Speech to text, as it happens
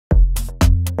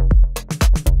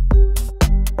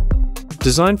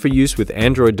Designed for use with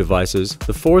Android devices,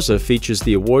 the Forza features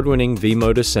the award-winning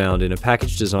V-Moda sound in a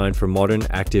package designed for modern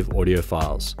active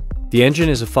audiophiles. The engine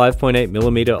is a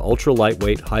 5.8mm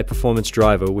ultra-lightweight high-performance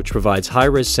driver which provides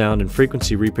high-res sound and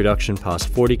frequency reproduction past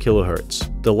 40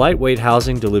 kHz. The lightweight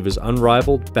housing delivers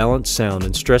unrivaled, balanced sound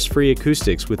and stress-free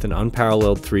acoustics with an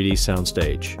unparalleled 3D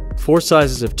soundstage. 4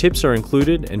 sizes of tips are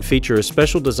included and feature a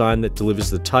special design that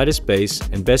delivers the tightest bass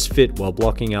and best fit while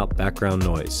blocking out background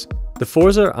noise. The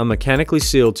Forza are mechanically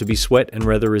sealed to be sweat and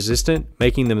weather resistant,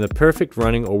 making them the perfect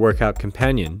running or workout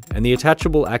companion, and the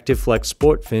attachable ActiveFlex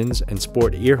sport fins and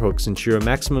sport ear hooks ensure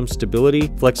maximum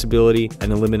stability, flexibility,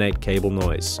 and eliminate cable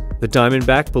noise. The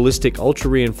Diamondback Ballistic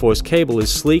Ultra Reinforced cable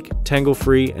is sleek,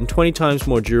 tangle-free, and 20 times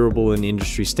more durable than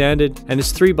industry standard, and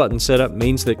its 3-button setup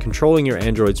means that controlling your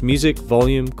Android's music,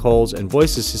 volume, calls, and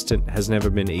voice assistant has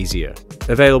never been easier.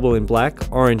 Available in black,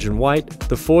 orange, and white,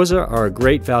 the Forza are a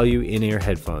great value in-ear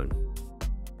headphone.